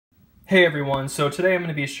Hey everyone, so today I'm going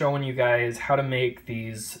to be showing you guys how to make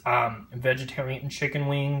these vegetarian chicken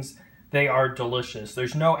wings. They are delicious.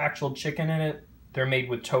 There's no actual chicken in it. They're made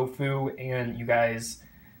with tofu, and you guys,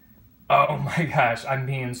 oh my gosh, I'm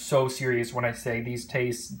being so serious when I say these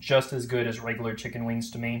taste just as good as regular chicken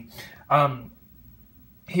wings to me.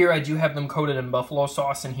 Here I do have them coated in buffalo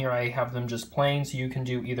sauce, and here I have them just plain, so you can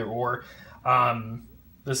do either or.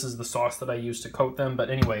 This is the sauce that I use to coat them, but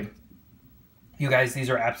anyway, you guys, these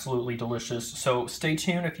are absolutely delicious. So stay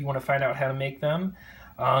tuned if you want to find out how to make them.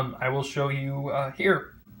 I will show you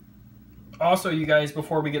here. Also, you guys,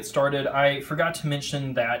 before we get started, I forgot to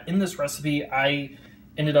mention that in this recipe, I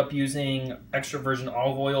ended up using extra virgin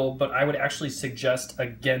olive oil, but I would actually suggest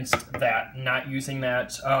against that, not using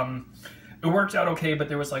that. It worked out okay, but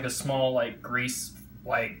there was like a small grease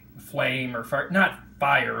flame or fire, not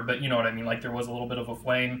fire, but you know what I mean, like there was a little bit of a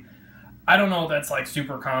flame. I don't know if that's like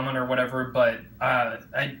super common or whatever, but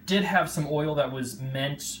I did have some oil that was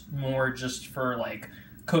meant more just for like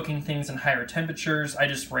cooking things in higher temperatures. I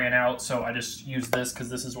just ran out, so I just used this because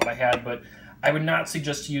this is what I had, but I would not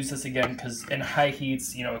suggest to use this again because in high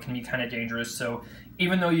heats, you know, it can be kind of dangerous. So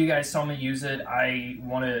even though you guys saw me use it, I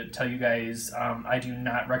want to tell you guys I do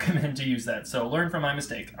not recommend to use that. So learn from my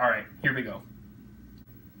mistake. All right, here we go.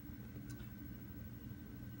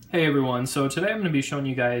 Hey everyone, so today I'm going to be showing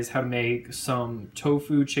you guys how to make some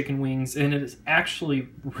tofu chicken wings, and it is actually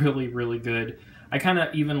really good. I kind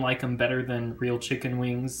of even like them better than real chicken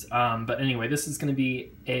wings, but anyway, this is going to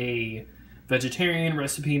be a vegetarian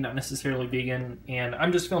recipe, not necessarily vegan, and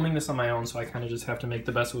I'm just filming this on my own, so I kind of just have to make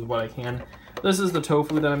the best with what I can. This is the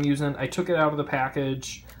tofu that I'm using. I took it out of the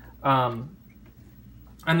package. I'm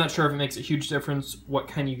not sure if it makes a huge difference what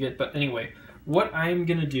kind you get, but anyway, what I'm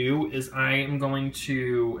going to do is I am going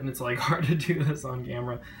to, and it's like hard to do this on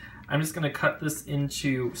camera, I'm just going to cut this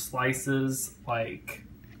into slices like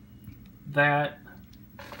that.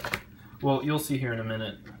 Well, you'll see here in a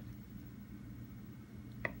minute.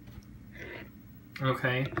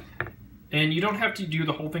 Okay, and you don't have to do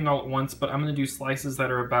the whole thing all at once, but I'm going to do slices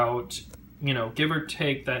that are about, you know, give or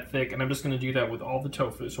take that thick, and I'm just going to do that with all the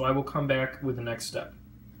tofu, so I will come back with the next step.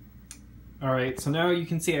 Alright, so now you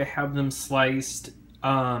can see I have them sliced,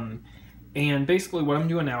 and basically what I'm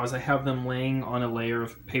doing now is I have them laying on a layer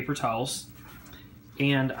of paper towels,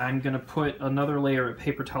 and I'm going to put another layer of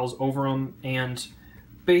paper towels over them, and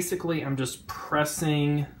basically I'm just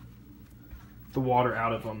pressing the water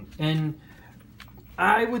out of them. And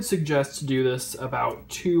I would suggest to do this about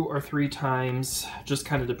 2 or 3 times, just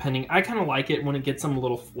kind of depending. I kind of like it when it gets them a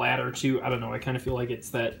little flatter too. I don't know, I kind of feel like it's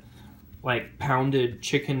that like pounded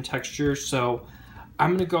chicken texture, so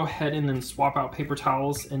I'm gonna go ahead and then swap out paper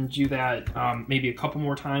towels and do that maybe a couple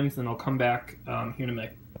more times, then I'll come back here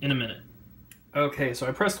in a minute. Okay, so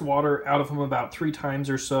I pressed water out of them about 3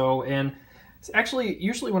 times or so, and actually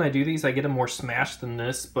usually when I do these I get them more smashed than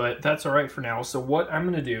this, but that's all right for now. So what I'm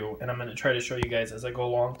gonna do, and I'm gonna try to show you guys as I go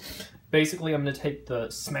along, basically I'm gonna take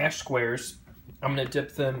the smashed squares, I'm gonna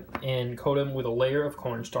dip them and coat them with a layer of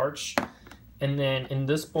cornstarch. And then in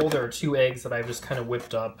this bowl, there are 2 eggs that I've just kind of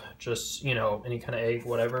whipped up, just, you know, any kind of egg,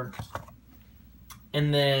 whatever.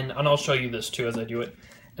 And then, and I'll show you this too as I do it.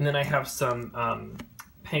 And then I have some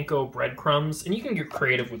panko breadcrumbs, and you can get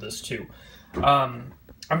creative with this too. I'm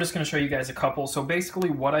just going to show you guys a couple. So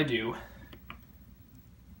basically what I do,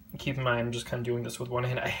 keep in mind I'm just kind of doing this with one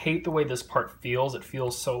hand. I hate the way this part feels. It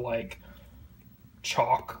feels so like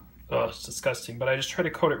chalk. Ugh, it's disgusting. But I just try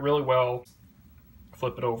to coat it really well.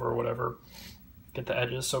 Flip it over or whatever. Get the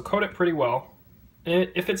edges, so coat it pretty well.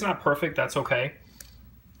 If it's not perfect, that's okay.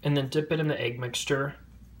 And then dip it in the egg mixture.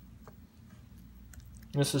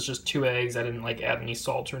 This is just 2 eggs. I didn't like add any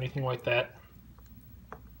salt or anything like that.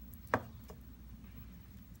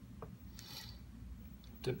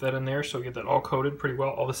 Dip that in there so get that all coated pretty well,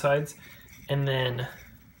 all the sides. And then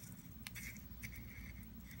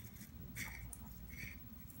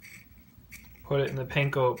put it in the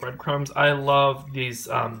panko breadcrumbs. I love these,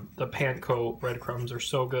 the panko breadcrumbs are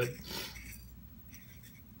so good.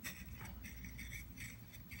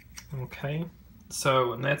 Okay,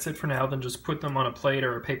 so and that's it for now. Then just put them on a plate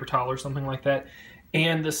or a paper towel or something like that.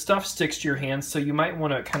 And the stuff sticks to your hands, so you might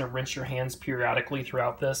want to kind of rinse your hands periodically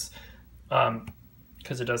throughout this,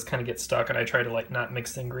 because it does kind of get stuck, and I try to like not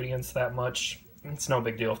mix the ingredients that much. It's no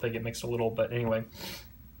big deal if they get mixed a little, but anyway.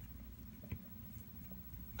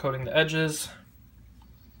 Coating the edges.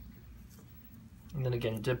 And then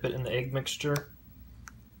again, dip it in the egg mixture.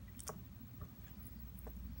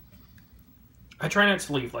 I try not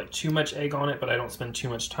to leave like too much egg on it, but I don't spend too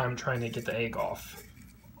much time trying to get the egg off.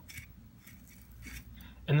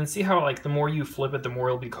 And then see how like the more you flip it, the more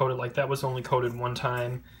it'll be coated. Like that was only coated one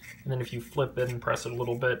time. And then if you flip it and press it a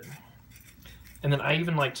little bit. And then I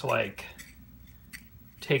even like to like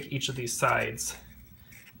take each of these sides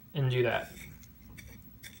and do that.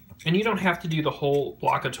 And you don't have to do the whole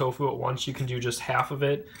block of tofu at once. You can do just half of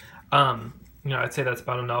it. You know, I'd say that's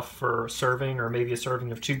about enough for serving, or maybe a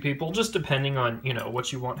serving of 2 people, just depending on, you know,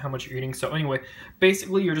 what you want, how much you're eating. So anyway,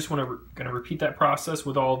 basically you're just going to repeat that process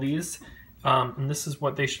with all these. And this is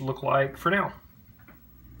what they should look like for now.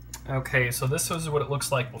 Okay, so this is what it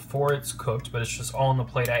looks like before it's cooked, but it's just all on the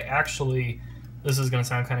plate. I actually, this is going to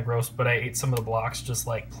sound kind of gross, but I ate some of the blocks just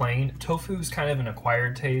like plain. Tofu is kind of an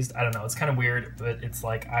acquired taste. I don't know, it's kind of weird, but it's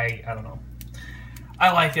like, I don't know.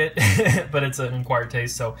 I like it, but it's an acquired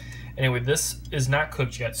taste. So anyway, this is not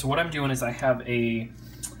cooked yet. So what I'm doing is I have a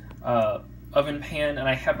oven pan, and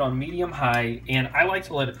I have it on medium high, and I like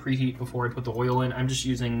to let it preheat before I put the oil in. I'm just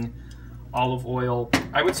using olive oil.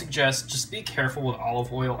 I would suggest just be careful with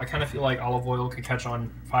olive oil. I kind of feel like olive oil could catch on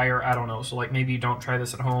fire. I don't know. So like maybe don't try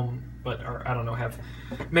this at home, but or I don't know,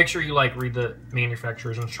 make sure you like read the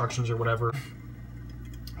manufacturer's instructions or whatever.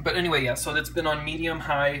 But anyway, yeah, so it's been on medium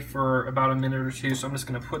high for about a minute or 2. So I'm just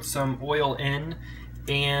going to put some oil in,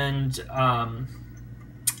 and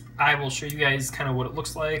I will show you guys kind of what it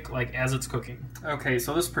looks like as it's cooking. Okay,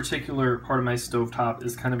 so this particular part of my stovetop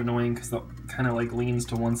is kind of annoying because it kind of like leans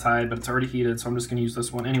to one side, but it's already heated, so I'm just going to use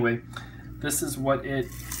this one. Anyway, this is what it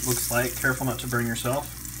looks like. Careful not to burn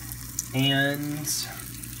yourself. And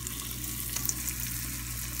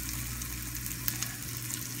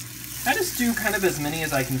I just do kind of as many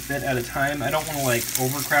as I can fit at a time. I don't want to like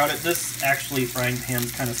overcrowd it. This actually frying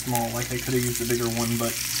pan's kind of small. Like I could have used a bigger one,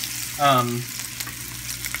 but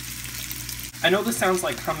I know this sounds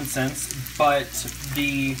like common sense, but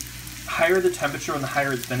the higher the temperature and the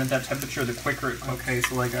higher it's been at that temperature, the quicker it cooks. Okay,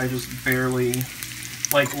 so like I just barely,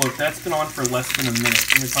 like look, that's been on for less than a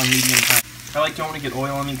minute, and it's on medium high. I don't want to get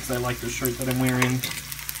oil on me because I like the shirt that I'm wearing.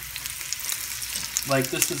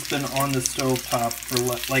 Like this has been on the stove top for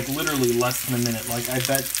like literally less than a minute. Like I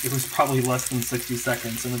bet it was probably less than 60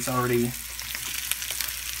 seconds, and it's already,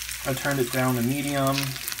 I turned it down to medium.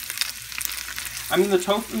 I mean, the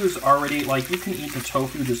tofu is already, like, you can eat the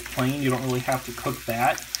tofu just plain. You don't really have to cook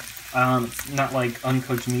that. It's not like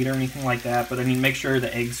uncooked meat or anything like that, but I mean, make sure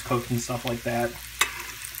the egg's cooked and stuff like that.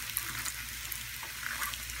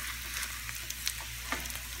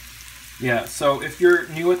 Yeah, so if you're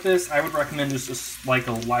new at this, I would recommend just like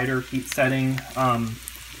a lighter heat setting,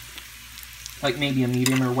 like maybe a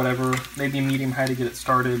medium or whatever, maybe a medium high to get it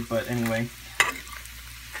started, but anyway,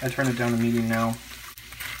 I turn it down to medium now.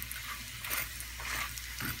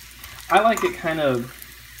 I like it kind of,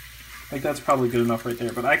 like that's probably good enough right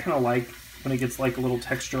there, but I kind of like when it gets like a little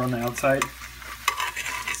texture on the outside.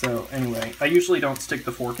 So anyway, I usually don't stick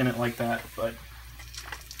the fork in it like that, but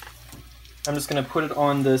I'm just going to put it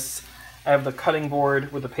on this. I have the cutting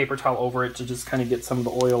board with a paper towel over it to just kind of get some of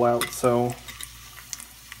the oil out. So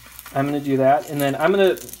I'm going to do that, and then I'm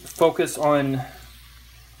going to focus on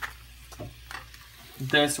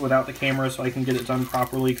this without the camera so I can get it done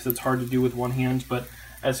properly because it's hard to do with one hand, but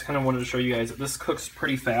I just kind of wanted to show you guys that this cooks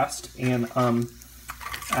pretty fast, and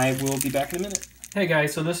I will be back in a minute. Hey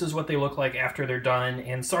guys, so this is what they look like after they're done,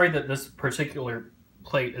 and sorry that this particular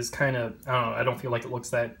plate is kind of, I don't know, I don't feel like it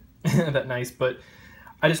looks that that nice, but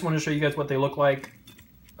I just want to show you guys what they look like.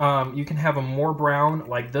 You can have them more brown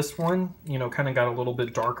like this one, you know, kind of got a little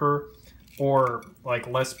bit darker, or like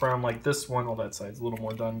less brown like this one. Well, that side's a little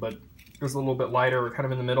more done, but it was a little bit lighter or kind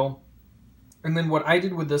of in the middle. And then what I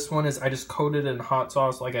did with this one is I just coated it in hot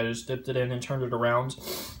sauce, like I just dipped it in and turned it around.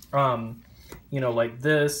 You know, like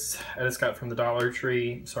this, I just got from the Dollar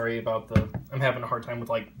Tree. Sorry about the, I'm having a hard time with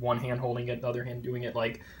like one hand holding it, the other hand doing it.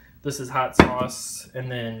 Like this is hot sauce,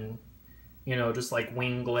 and then, you know, just like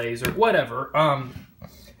wing glaze or whatever.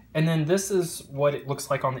 And then this is what it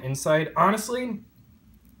looks like on the inside. Honestly,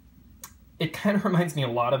 it kind of reminds me a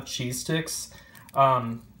lot of cheese sticks.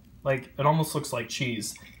 Like it almost looks like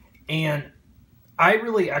cheese. And I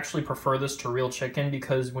really actually prefer this to real chicken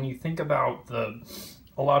because when you think about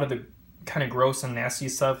a lot of the kind of gross and nasty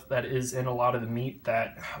stuff that is in a lot of the meat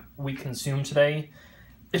that we consume today,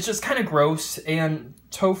 it's just kind of gross, and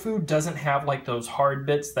tofu doesn't have like those hard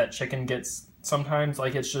bits that chicken gets sometimes.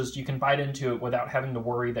 Like it's just, you can bite into it without having to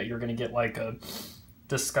worry that you're going to get like a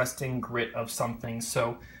disgusting grit of something.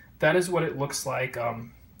 So that is what it looks like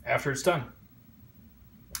after it's done.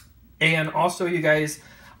 And also, you guys,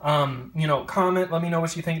 you know, comment, let me know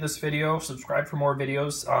what you think of this video, subscribe for more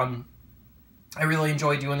videos. I really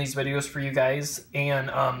enjoy doing these videos for you guys, and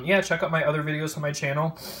yeah, check out my other videos on my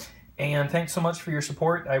channel. And thanks so much for your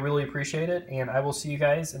support. I really appreciate it. And I will see you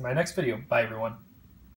guys in my next video. Bye, everyone.